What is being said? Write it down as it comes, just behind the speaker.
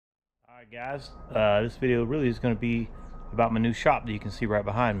Alright guys, this video really is going to be about my new shop that you can see right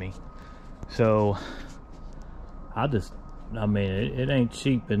behind me. So I mean it ain't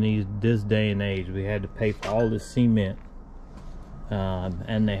cheap in this day and age. We had to pay for all this cement,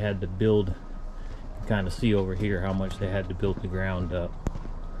 and they had to build. You can kind of see over here how much they had to build the ground up.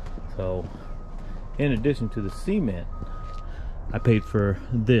 So in addition to the cement, I paid for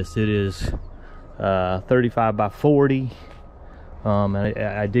this. It is 35 by 40.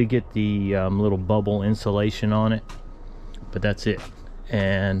 I did get the little bubble insulation on it, but that's it.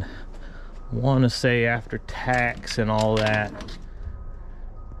 And want to say after tax and all that,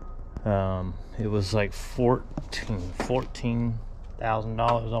 it was like $14,000 I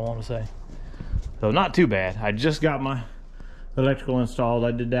want to say. So not too bad. I just got my electrical installed.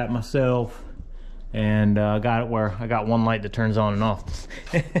 I did that myself, and got it where I got one light that turns on and off.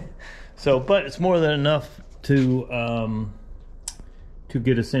 So, but it's more than enough to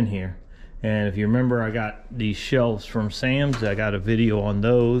get us in here. And if you remember, I got these shelves from Sam's. I got a video on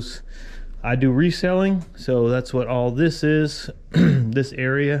those. I do reselling, so that's what all this is. This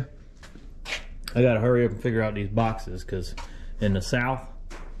area, I gotta hurry up and figure out these boxes, because in the South,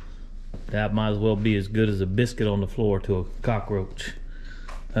 that might as well be as good as a biscuit on the floor to a cockroach.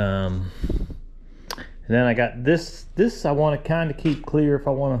 And then I got this I want to kind of keep clear if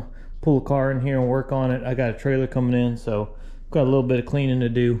I want to pull a car in here and work on it. I got a trailer coming in, so got a little bit of cleaning to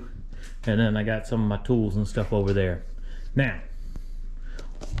do, and then I got some of my tools and stuff over there. Now,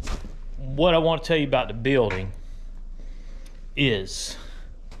 what I want to tell you about the building is,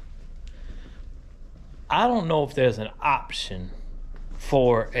 I don't know if there's an option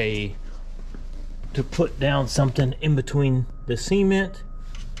for to put down something in between the cement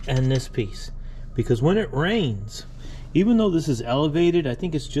and this piece, because when it rains, even though this is elevated, I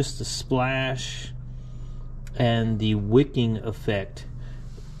think it's just the splash and the wicking effect,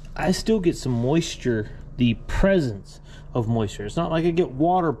 I still get some moisture, the presence of moisture. It's not like I get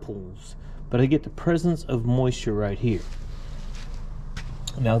water pools, but I get the presence of moisture right here.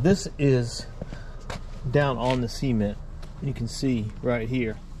 Now this is down on the cement. You can see right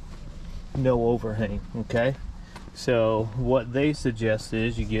here, no overhang, okay? So what they suggest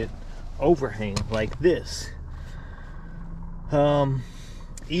is you get overhang like this.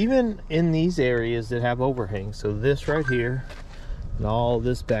 Even in these areas that have overhang, so this right here and all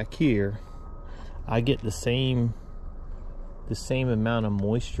this back here, I get the same amount of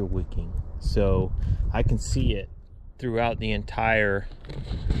moisture wicking, so I can see it throughout the entire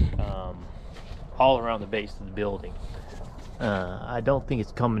all around the base of the building. I don't think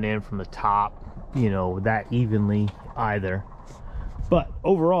it's coming in from the top, you know, that evenly either, but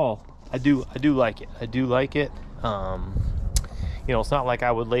overall I do like it. I do like it. You know, it's not like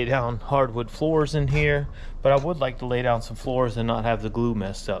I would lay down hardwood floors in here, but I would like to lay down some floors and not have the glue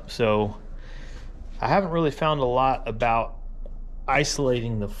messed up. So I haven't really found a lot about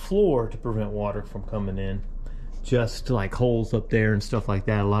isolating the floor to prevent water from coming in, just like holes up there and stuff like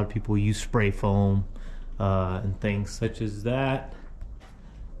that. A lot of people use spray foam and things such as that.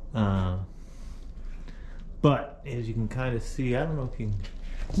 But as you can kind of see, I don't know if you can,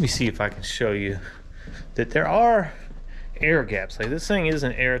 let me see if I can show you that there are air gaps. Like, this thing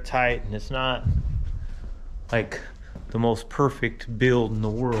isn't airtight, and it's not like the most perfect build in the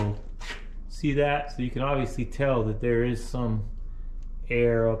world. See that? So you can obviously tell that there is some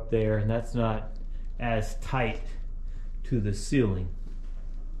air up there, and that's not as tight to the ceiling.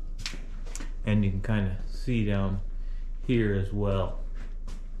 And you can kind of see down here as well.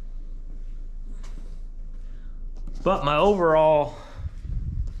 But my overall,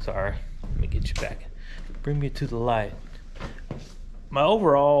 sorry, let me get you back, bring me to the light. My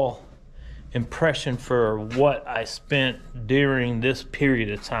overall impression for what I spent during this period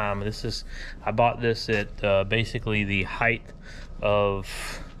of time, this is, I bought this at basically the height of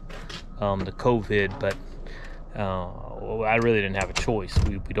the COVID, but I really didn't have a choice.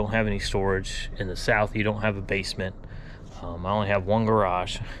 We don't have any storage in the South. You don't have a basement. I only have one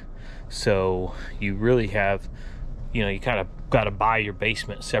garage, so you really have, you know, you kind of got to buy your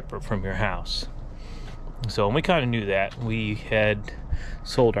basement separate from your house. So we kind of knew that. We had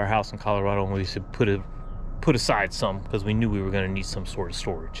sold our house in Colorado, and we used to put aside some because we knew we were going to need some sort of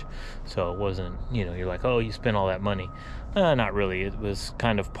storage. So it wasn't, you know, you're like, oh, you spent all that money. Not really. It was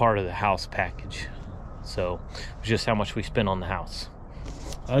kind of part of the house package. So it was just how much we spent on the house.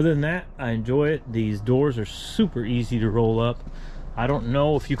 Other than that, I enjoy it. These doors are super easy to roll up. I don't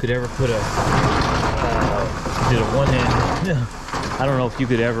know if you could ever put a one-handed. I don't know if you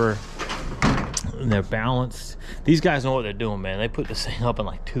could ever. They're balanced. These guys know what they're doing, man. They put this thing up in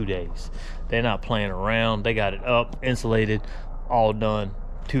like 2 days. They're not playing around. They got it up, insulated, all done,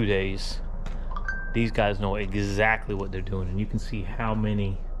 2 days. These guys know exactly what they're doing, and you can see how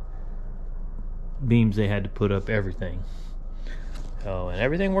many beams they had to put up, everything. Oh, and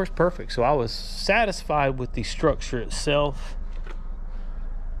everything works perfect. So I was satisfied with the structure itself.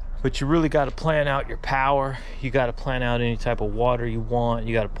 But you really got to plan out your power. You got to plan out any type of water you want.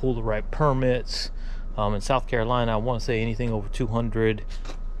 You got to pull the right permits. In South Carolina, I want to say anything over 200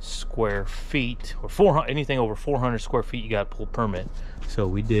 square feet or 400, anything over 400 square feet, you got to pull a permit. So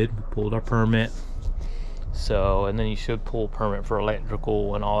we did. We pulled our permit. So, and then you should pull a permit for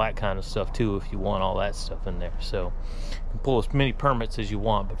electrical and all that kind of stuff too, if you want all that stuff in there. So you can pull as many permits as you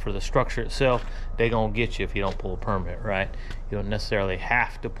want, but for the structure itself, they're gonna get you if you don't pull a permit, right? You don't necessarily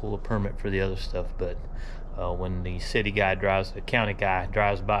have to pull a permit for the other stuff, but when the city guy drives, the county guy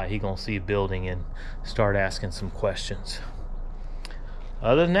drives by, he gonna see a building and start asking some questions.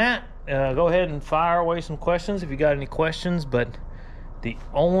 Other than that, go ahead and fire away some questions if you got any questions. But the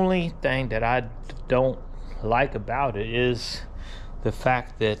only thing that I don't like about it is the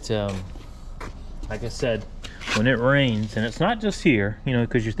fact that like I said, when it rains, and it's not just here, you know,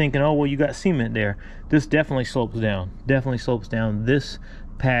 because you're thinking, oh well, you got cement there. This definitely slopes down, this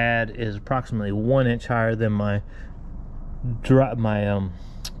pad is approximately 1 inch higher than my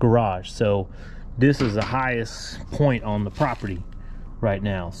garage. So this is the highest point on the property right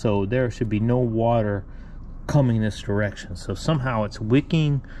now, so there should be no water coming this direction. So somehow it's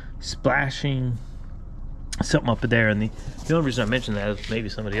wicking, splashing, something up there. And the only reason I mention that is maybe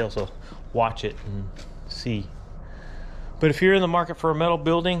somebody else will watch it and see. But if you're in the market for a metal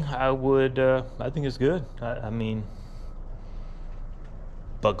building, I would I think it's good. I mean,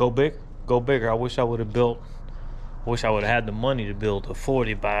 but go bigger. I wish I would have had the money to build a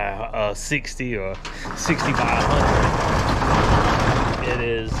 40 by 60 or 60 by 100. It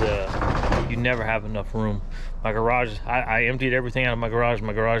is you never have enough room. My garage, I emptied everything out of my garage.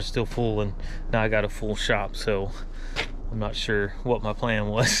 My garage is still full, and now I got a full shop, so I'm not sure what my plan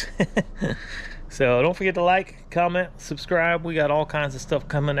was. So don't forget to like, comment, subscribe. We got all kinds of stuff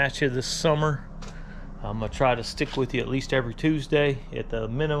coming at you this summer. I'm gonna try to stick with you at least every Tuesday at the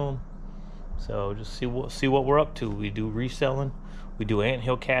minimum. So just see what we're up to. We do reselling, we do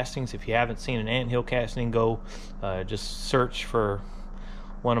anthill castings. If you haven't seen an anthill casting, go just search for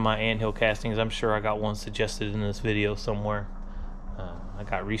one of my anthill castings. I'm sure I got one suggested in this video somewhere. I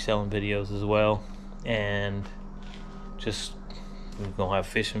got reselling videos as well, and just we're gonna have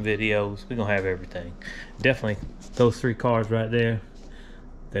fishing videos. We're gonna have everything. Definitely those 3 cars right there,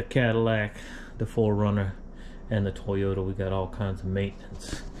 the Cadillac, the 4Runner, and the Toyota. We got all kinds of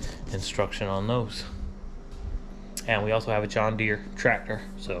maintenance instruction on those. And we also have a John Deere tractor,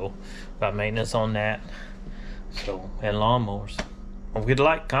 so got maintenance on that. So, and lawnmowers. Don't forget to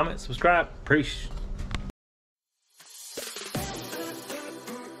like, comment, subscribe. Appreciate